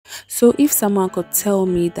So if someone could tell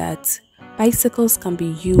me that bicycles can be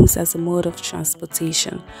used as a mode of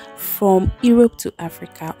transportation from Europe to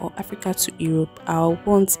Africa or Africa to Europe, I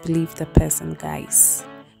won't believe the person, guys.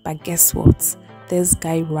 But guess what? This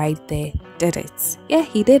guy right there did it. Yeah,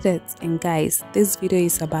 he did it. And guys, this video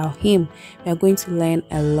is about him. We are going to learn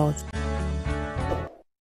a lot.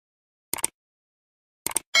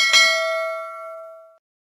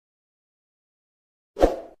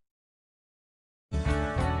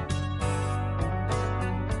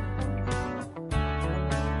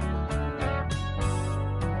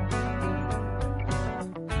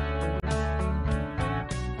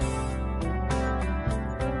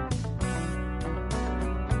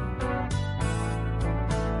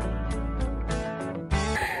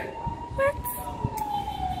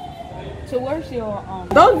 So where's your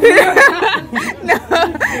Don't do No,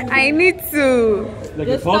 I need to. Like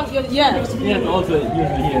a pot? Yeah. Yeah, also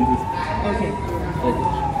usually here in this. Okay. Like,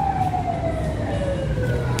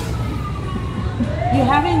 You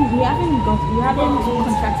haven't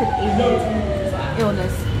contracted any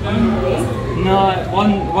illness on the way? no,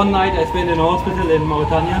 one night I spent in a hospital in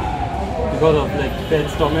Mauritania because of like bad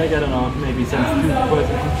stomach. I don't know, maybe some food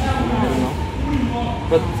poisoning. I don't know.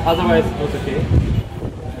 But otherwise it was okay.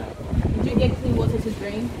 Did you get clean water to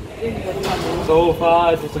drink? So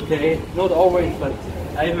far it was okay. Not always, but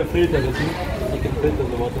I have a filter with me. I can filter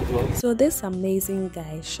the water as well. So this amazing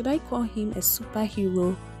guy, should I call him a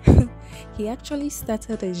superhero? He actually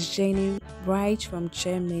started his journey right from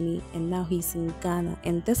Germany and now he's in Ghana,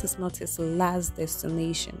 and this is not his last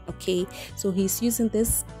destination. Okay, so he's using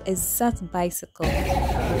this exact bicycle.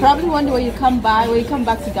 Probably one day when you come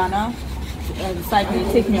back to Ghana, cycling,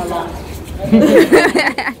 take me along.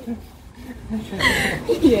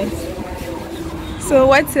 Yes. So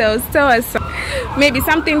what else? Tell us maybe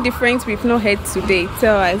something different we've not heard today.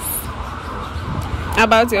 Tell us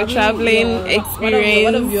about your traveling experience.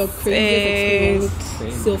 What of your crazy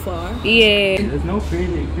experience so far? Yeah. There's no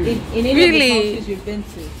crazy experience. In any of the countries you've been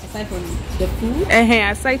to, aside from the food?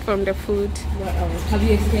 Aside from the food. What else? Have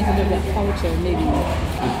you experienced any of their culture, maybe?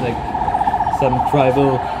 It's like some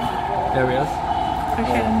tribal areas.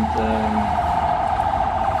 Okay. And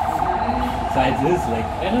besides this, like,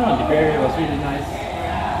 I don't know, the area was really nice,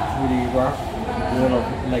 really rough, a lot of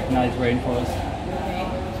like nice rainforest.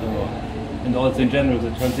 So, and also in general, the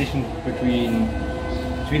transition between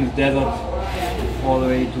the desert all the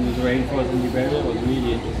way to the rainforest in Liberia was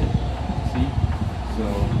really interesting to see. So,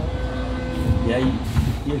 yeah,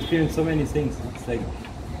 you experience so many things. It's like,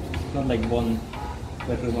 it's not like one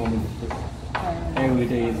special moment. It's just every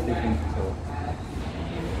day is different. So.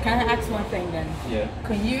 Can I ask one thing then? Yeah.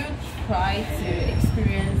 Can you try to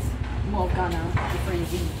experience more of Ghana before you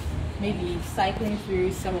leave? Maybe cycling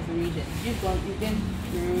through some of the regions. You've been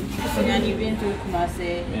through Sunyani, you've been through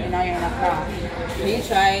Kumasi, and now you're in Accra. Can you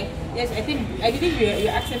try? Yes, I believe you're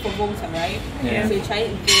asking for Volta, right? Yeah. So you try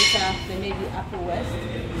Volta, then maybe Upper West.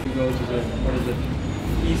 You go to the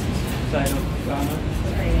east side of Ghana,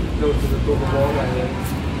 go to the Togo border, and then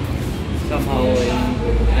somehow in,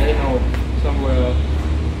 I don't know, somewhere.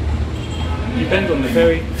 Depends on the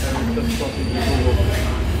ferry. Just crossing the Togo.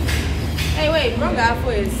 Hey, wait, Brongafo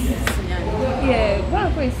is Sunyani. Yeah,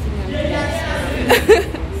 Brongafo is Sunyani.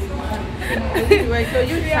 So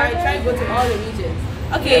you try to go to all the regions.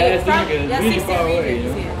 Okay, yeah, from really 60 far away,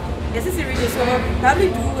 regions here. Yeah, 60 regions, so probably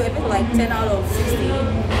do a bit like 10 out of 60.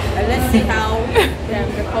 And let's see how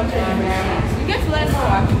the culture differentiates. You get to learn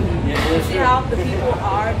more actually. Yeah, see how the people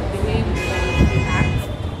are, the way they act,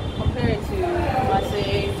 compared to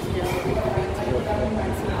Kumasi,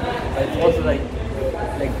 It's also like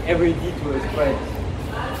every detour is quite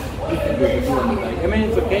difficult to do on the bike. I mean,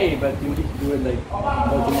 it's okay, but you need to do it like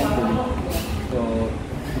automatically. So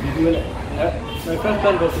if you do it, my first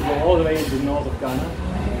plan was to go all the way into the north of Ghana,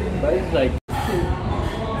 but it's like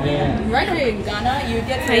right here in Ghana, you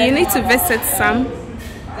get to You need to visit some.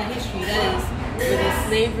 the history that is with the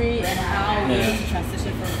slavery and how we need to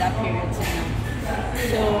transition from that period to now.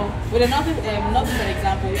 So with another for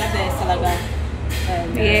example, we have the Salaga.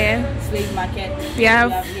 Slave market. We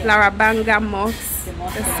have Larabanga Mosque. The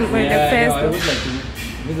first. I would like to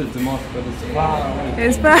visit the mosque, but it's far away.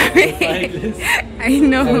 It's far away. I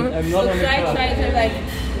know. I'm not on the Try car. to like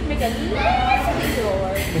make a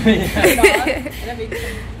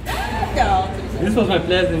This was my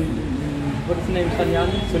place in what is the name?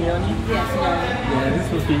 Sunyani? Sunyani? Yes, Yeah, this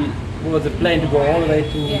was the plan to go all the way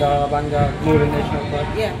to Larabanga Mole National Park.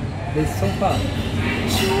 yeah. It's so far.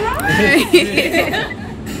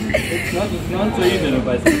 It's not so easy on a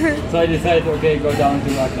bicycle. So I decided, okay, go down to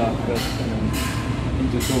Accra first and then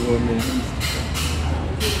into Togo in the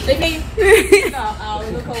east. Our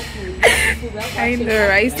local food. I know,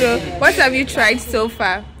 right? So, what have you tried so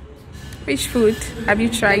far? Which food have you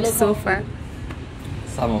tried so far?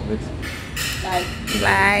 Some of it.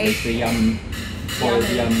 Like The yam. Boiled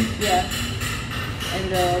yam. Yeah. And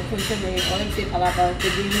the contemporary, or let me say palapa,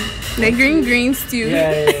 the green stew.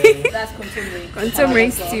 Yeah. That's contemporary.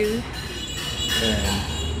 Contemporary stew.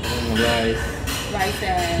 Rice. Rice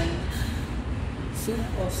and soup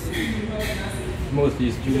or stew?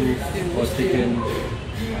 Mostly stew or chicken.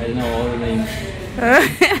 I don't know all the names.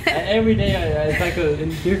 Every day I cycle in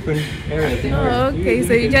different areas. Oh, okay,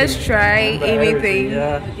 so you just try anything.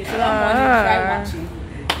 Yeah. Okay, so that morning, try watching.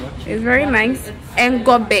 It's very nice. And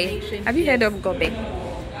gobe. Have you heard of gobe?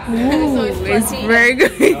 Ooh, So it's protein. very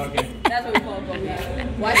good. Okay. That's what we call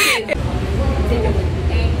gobe. Watching. Take it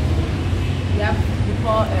with egg. We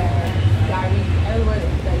call gari. Everywhere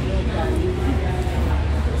that you know gari.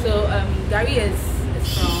 So gari is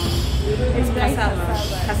from cassava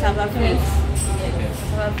flakes. Cassava flakes.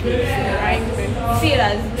 Right? See it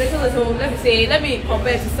as little. Let me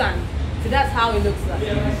compare it to sand. So that's how it looks like.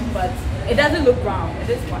 But it doesn't look brown at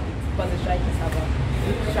this point because it's dried cassava.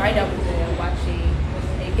 You try it out with the wachi.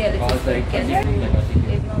 You get a little It's like it's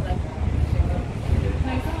not like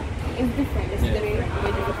it's different. It's different.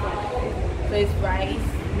 Way different. So it's rice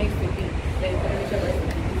mixed with beans.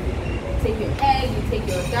 Take your egg, you take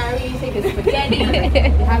your gari, you take your spaghetti, you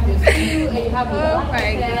have your stew, and you have your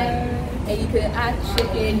my God. and you can add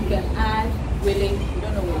chicken, you can add willy. You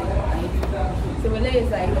don't know willy, right? So willy is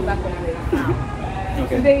like the back of the cow.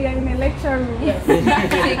 Okay. Today you're in a lecture room. Yes,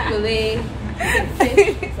 take fillet, take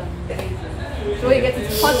fish, it's amazing. So when you get it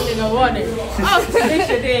hot in the morning, oh, finish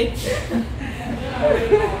your day.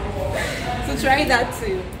 So try that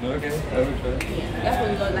too. Okay, I will try. That's what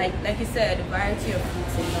we got, like you said, a variety of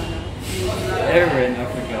foods in Ghana. Everywhere in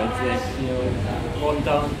Africa, it's like, one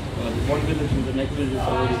town or one village and the next village is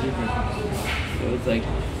already different. So it's like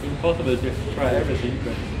impossible to try everything,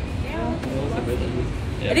 but also better.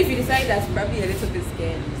 Yeah. And if you decide that's probably a little bit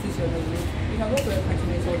scared, since you're not new, you can go to a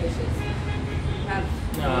continental dishes.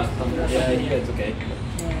 Yeah, here it's okay.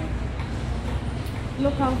 Yeah.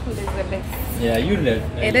 Local food is the best. Yeah, you live.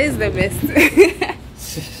 It is the best.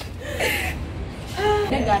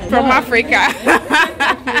 From Africa.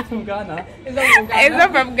 It's from Ghana. It's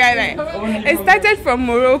not from Ghana. It started from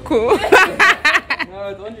Morocco. No,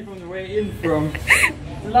 it's only from the way in from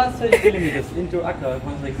the last 20 kilometers into Accra. It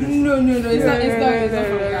was like this. No, it's not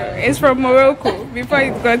from Ghana. It's from Morocco before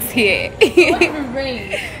it got here.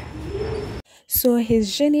 So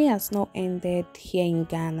his journey has not ended here in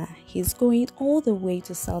Ghana. He's going all the way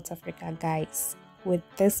to South Africa, guys, with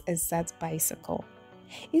this exact bicycle.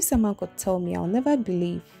 If someone could tell me, I'll never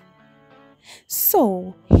believe.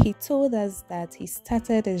 So he told us that he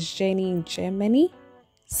started his journey in Germany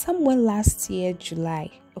somewhere last year, July.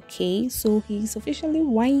 Okay, so he's officially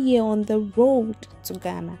 1 year on the road to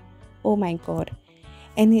Ghana. Oh my God.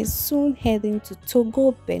 And he's soon heading to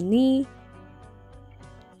Togo, Benin,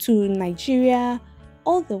 to Nigeria,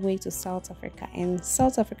 all the way to South Africa. And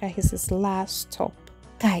South Africa is his last stop.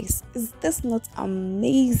 Guys, is this not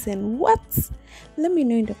amazing? What? Let me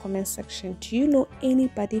know in the comment section. Do you know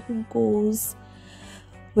anybody who goes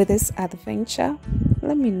with this adventure?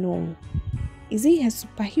 Let me know. Is he a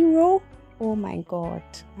superhero? Oh my God,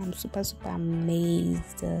 I'm super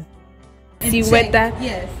amazed. See weather?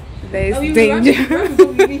 Yes. There's danger.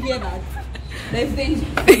 There's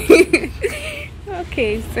danger.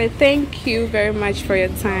 Okay, so thank you very much for your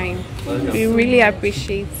time. We really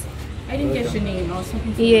appreciate. I didn't get your name. I was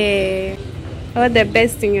talking to Yeah. All the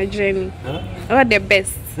best in your journey. Huh? All the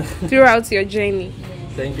best throughout your journey.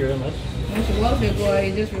 Thank you very much. when she walks the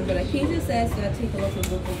boy, just remember like he just says that I take a lot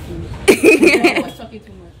of local food. I was talking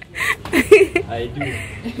too much. I do. I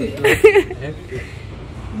have to.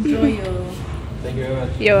 Enjoy your Thank you very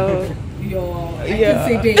much. I can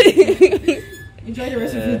say day. Enjoy the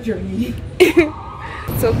rest of your journey.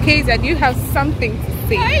 So Kezia, do you have something to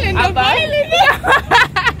say about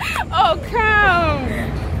Oh, come.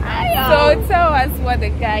 So tell us what the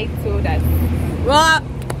guy told us. Well,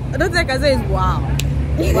 I don't think I say it's wow.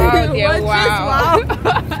 Wow, dear, What's wow. this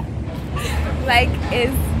wow? Like,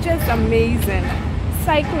 it's just amazing.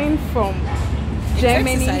 Cycling from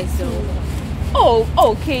Germany. Exercise, to...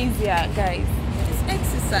 Oh, Kezia, guys. It's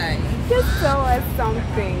exercise. Just tell us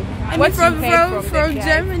something. I What mean, you heard from the guy.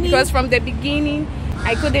 Germany. Because from the beginning,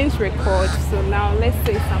 I couldn't record. So now let's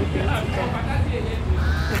say something to them.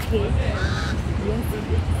 Okay. Yes.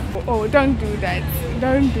 Oh, don't do that.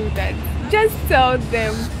 Don't do that. Just tell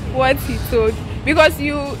them what he told. Because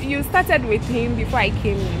you started with him before I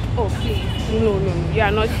came in. Oh, please. No. You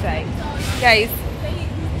are not shy. Guys,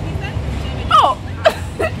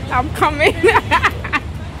 I'm coming.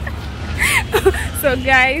 So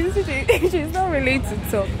guys, she's not really to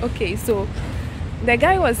talk. Okay, so the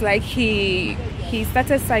guy was like, he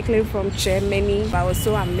started cycling from Germany. I was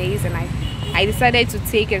so amazed, and I decided to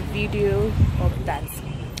take a video of that,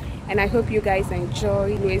 and I hope you guys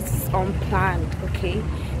enjoy. It's unplanned. Okay,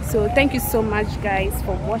 so thank you so much guys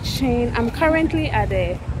for watching. I'm currently at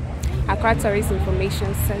the Accra Tourist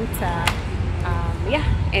Information Center. Yeah,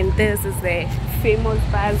 and this is the famous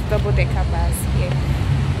bus, double-decker bus here.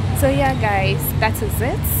 So yeah guys, that is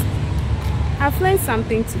it. I've learned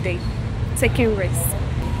something today, taking risks.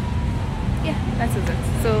 Yeah, that is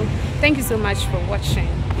it. So thank you so much for watching.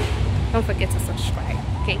 Don't forget to subscribe.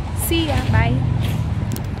 Okay, see ya, bye.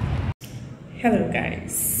 Hello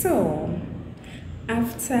guys. So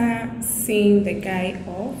after seeing the guy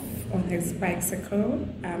off on his bicycle,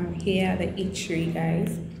 I'm here at the eatery,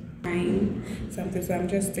 guys, buying something. So I'm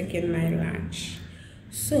just taking my lunch.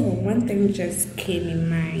 So one thing just came in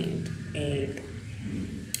mind, and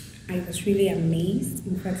I was really amazed.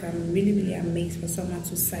 In fact, I'm really amazed for someone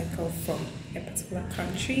to cycle from a particular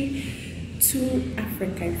country to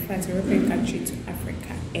Africa, in fact, a European country to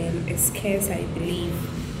Africa. And it scares, I believe.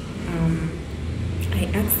 I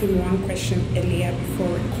asked him one question earlier before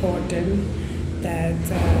recording, that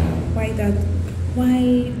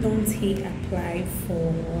why don't he apply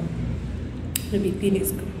for maybe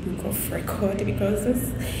Guinness Book of Record, because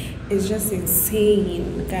this is just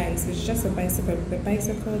insane, guys. It's just a bicycle. The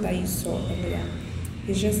bicycle that you saw earlier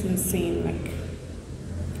is just insane. Like,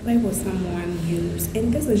 why would someone use?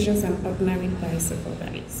 And this is just an ordinary bicycle,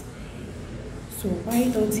 guys. So why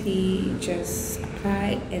don't he just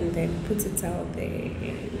apply and then put it out there?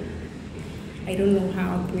 I don't know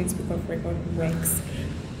how Guinness Book of Record works,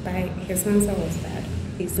 but his answer was that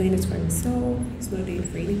he's doing it for himself. He's not doing it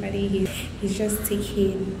for anybody. He's just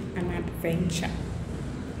taking an adventure.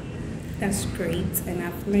 That's great, and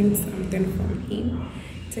I've learned something from him.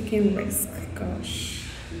 Taking risk, gosh.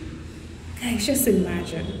 Guys, just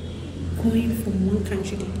imagine going from one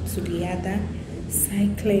country to the other,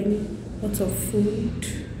 cycling, what of food,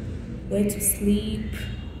 where to sleep.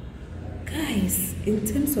 Guys, in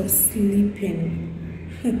terms of sleeping,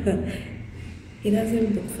 he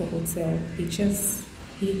doesn't book for hotel.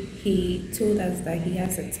 He told us that he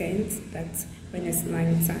has a tent, that when it's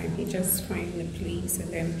night time, he just finds a place and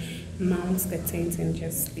then mounts the tent and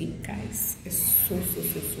just sleep, guys. It's so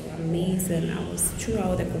amazing.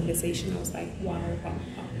 Throughout the conversation, I was like, wow.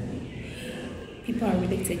 People are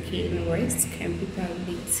really taking risk, and people are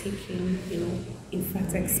really taking, in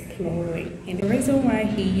fact, exploring. And the reason why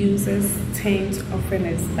he uses tent often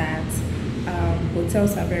is that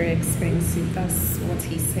hotels are very expensive. That's what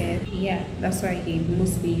he said. Yeah, that's why he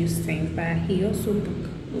mostly uses tent, but he also book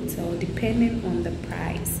hotel depending on the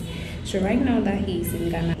price. So right now that he's in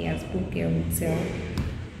Ghana, he has booked a hotel.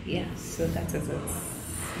 Yeah, so that is it,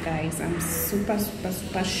 guys. I'm super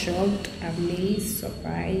shocked, amazed,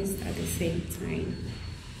 surprised at the same time,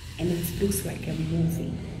 and it looks like a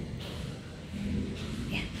movie.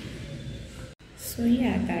 Yeah. So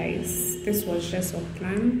yeah guys, this was just a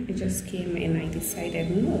plan. It just came and I decided,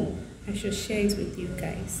 no, I should share it with you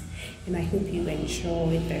guys, and I hope you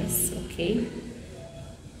enjoy this. Okay,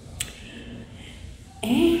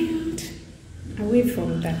 and away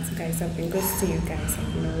from that, guys, I've been ghosting you guys. I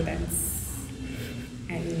know that.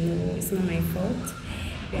 I know it's not my fault.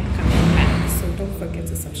 We are coming back, so don't forget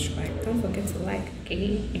to subscribe. Don't forget to like,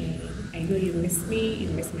 okay? And I know you miss me, you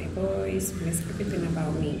miss my voice, you miss everything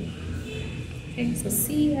about me. Okay, so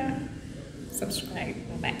see ya. Subscribe.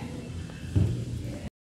 Bye bye.